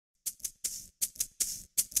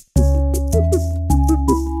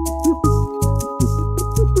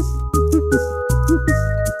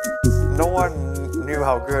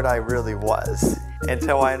how good I really was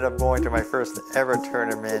until I ended up going to my first ever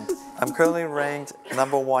tournament. I'm currently ranked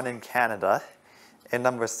 #1 in Canada and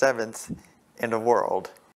 #7th in the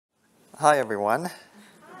world. Hi everyone.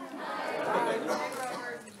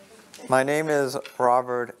 My name is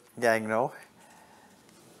Robert Gagno,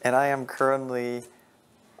 and I am currently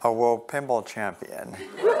a world pinball champion.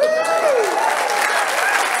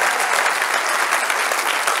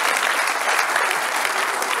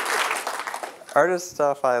 Other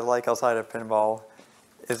stuff I like outside of pinball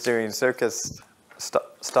is doing circus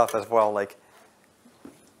stuff as well, like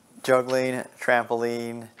juggling,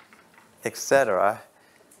 trampoline, etc.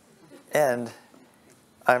 And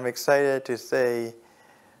I'm excited to say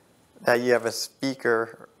that you have a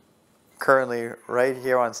speaker currently right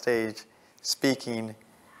here on stage speaking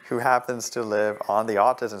who happens to live on the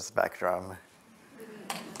autism spectrum.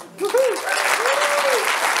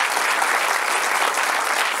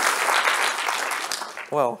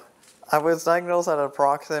 Well, I was diagnosed at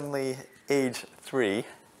approximately age 3,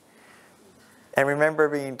 and remember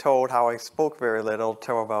being told how I spoke very little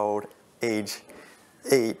till about age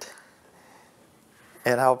 8,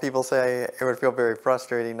 and how people say it would feel very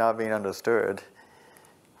frustrating not being understood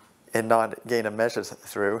and not getting a message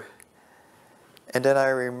through. And then I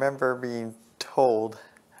remember being told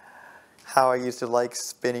how I used to like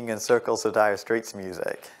spinning in circles to Dire Straits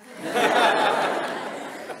music.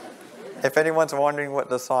 If anyone's wondering what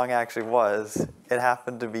the song actually was, it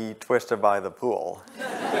happened to be Twisted by the Pool.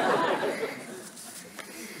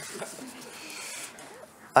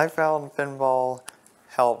 I found pinball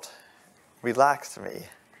helped relax me.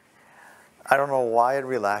 I don't know why it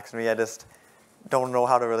relaxed me, I just don't know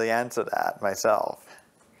how to really answer that myself.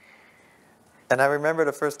 And I remember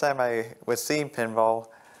the first time I was seeing pinball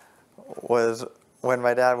was when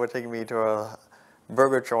my dad would take me to a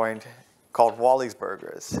burger joint called Wally's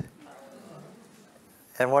Burgers.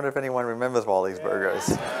 And I wonder if anyone remembers Wally's Burgers.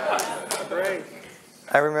 Great.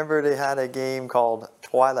 I remember they had a game called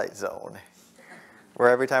Twilight Zone, where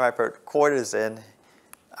every time I put quarters in,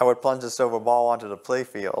 I would plunge a silver ball onto the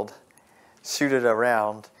playfield, shoot it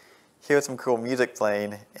around, hear some cool music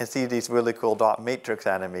playing, and see these really cool dot matrix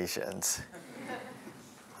animations.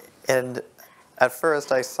 And at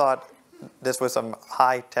first I thought this was some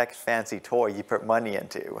high-tech fancy toy you put money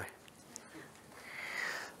into.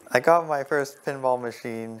 I got my first pinball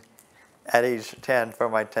machine at age 10 for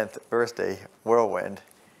my 10th birthday, Whirlwind,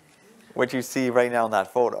 which you see right now in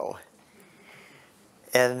that photo.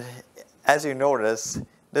 And as you notice,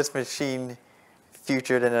 this machine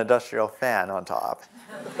featured an industrial fan on top.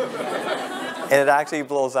 And it actually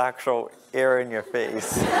blows actual air in your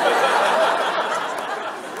face.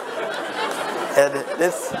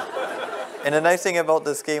 And the nice thing about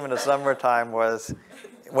this game in the summertime was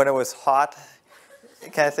when it was hot,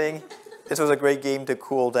 kind of thing, this was a great game to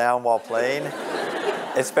cool down while playing,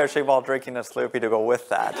 especially while drinking a Slurpee to go with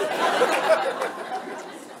that.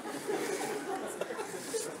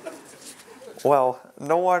 Well,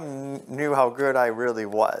 no one knew how good I really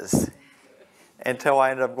was until I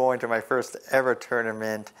ended up going to my first ever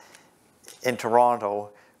tournament in Toronto,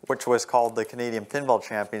 which was called the Canadian Pinball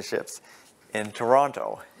Championships in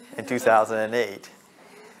Toronto in 2008.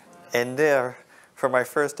 And there, for my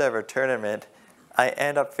first ever tournament, I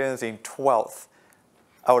ended up finishing 12th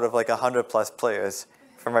out of like 100+ players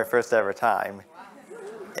for my first ever time.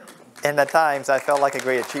 And at times, I felt like a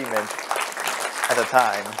great achievement at the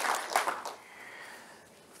time.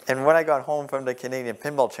 And when I got home from the Canadian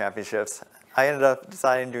Pinball Championships, I ended up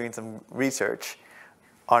deciding doing some research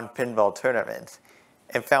on pinball tournaments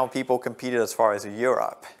and found people competed as far as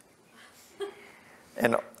Europe.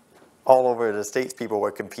 And all over the States, people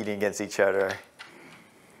were competing against each other.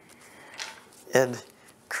 And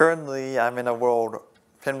currently, I'm in a world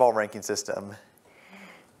pinball ranking system.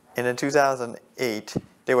 And in 2008,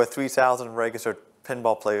 there were 3,000 registered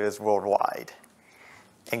pinball players worldwide.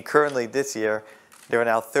 And currently, this year, there are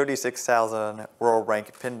now 36,000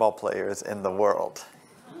 world-ranked pinball players in the world.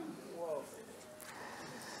 Whoa.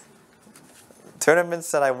 Tournaments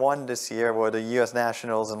that I won this year were the US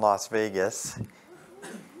Nationals in Las Vegas.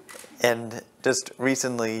 And just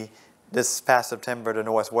recently, this past September, the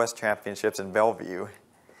Northwest Championships in Bellevue.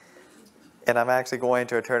 And I'm actually going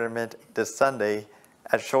to a tournament this Sunday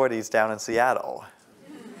at Shorty's down in Seattle.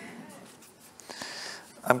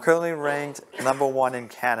 I'm currently ranked #1 in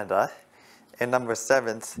Canada and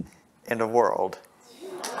 #7th in the world.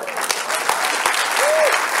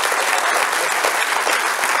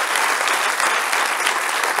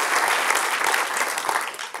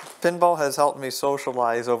 Pinball has helped me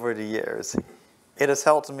socialize over the years. It has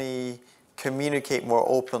helped me communicate more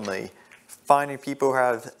openly, finding people who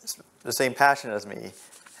have the same passion as me.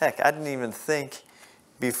 Heck, I didn't even think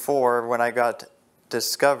before when I got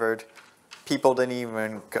discovered, people didn't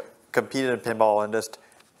even compete in pinball and just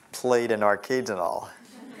played in arcades and all.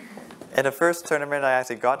 And the first tournament I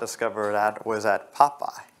actually got discovered at was at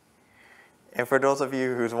Popeye. And for those of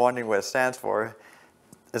you who's wondering what it stands for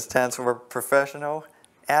Professional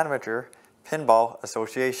Amateur Pinball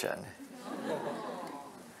Association.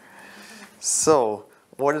 So,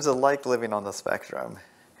 what is it like living on the spectrum?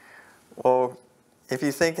 Well,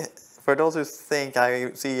 for those who think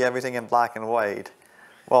I see everything in black and white,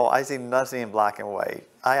 well, I see nothing in black and white.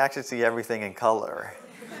 I actually see everything in color.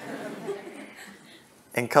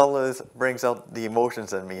 And colors brings out the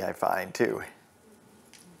emotions in me, I find, too.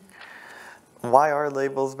 Why are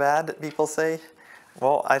labels bad, people say?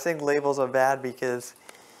 Well, I think labels are bad because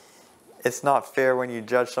it's not fair when you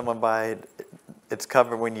judge someone by its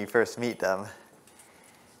cover when you first meet them.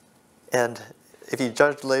 And if you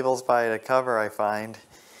judge labels by the cover, I find,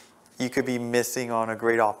 you could be missing on a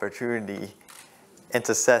great opportunity and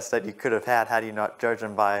success that you could have had you not judged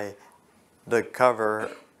them by the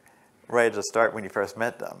cover right at the start when you first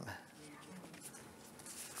met them.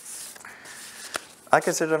 I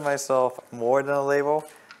consider myself more than a label.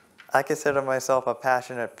 I consider myself a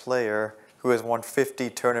passionate player who has won 50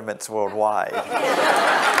 tournaments worldwide.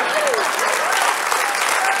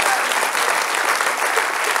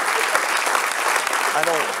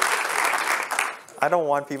 I don't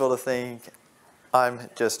want people to think I'm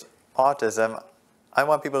just autism. I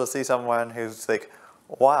want people to see someone who's like,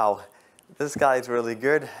 wow, this guy's really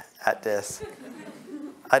good at this.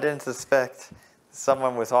 I didn't suspect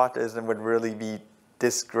someone with autism would really be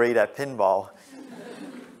this great at pinball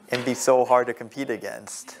and be so hard to compete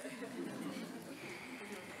against.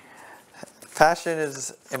 Passion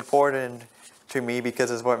is important to me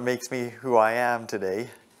because it's what makes me who I am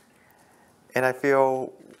today. And I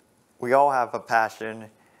feel we all have a passion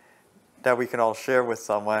that we can all share with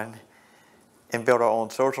someone and build our own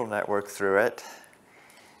social network through it.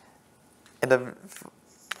 And the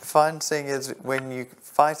fun thing is when you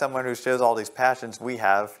find someone who shares all these passions we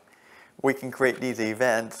have, we can create these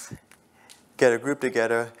events, get a group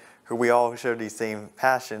together who we all share these same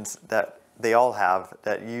passions that they all have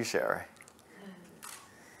that you share.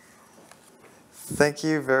 Thank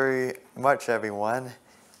you very much, everyone,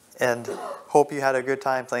 and hope you had a good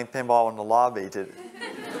time playing pinball in the lobby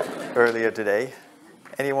earlier today.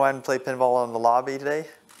 Anyone play pinball in the lobby today?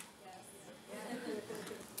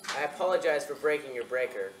 I apologize for breaking your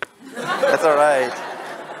breaker. That's all right.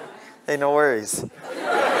 Hey, no worries.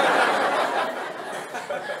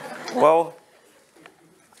 Well,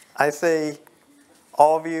 I say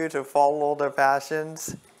all of you to follow their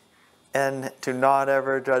passions and to not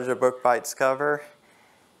ever judge a book by its cover.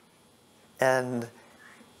 And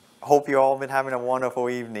hope you all have been having a wonderful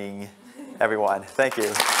evening, everyone. Thank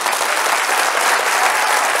you.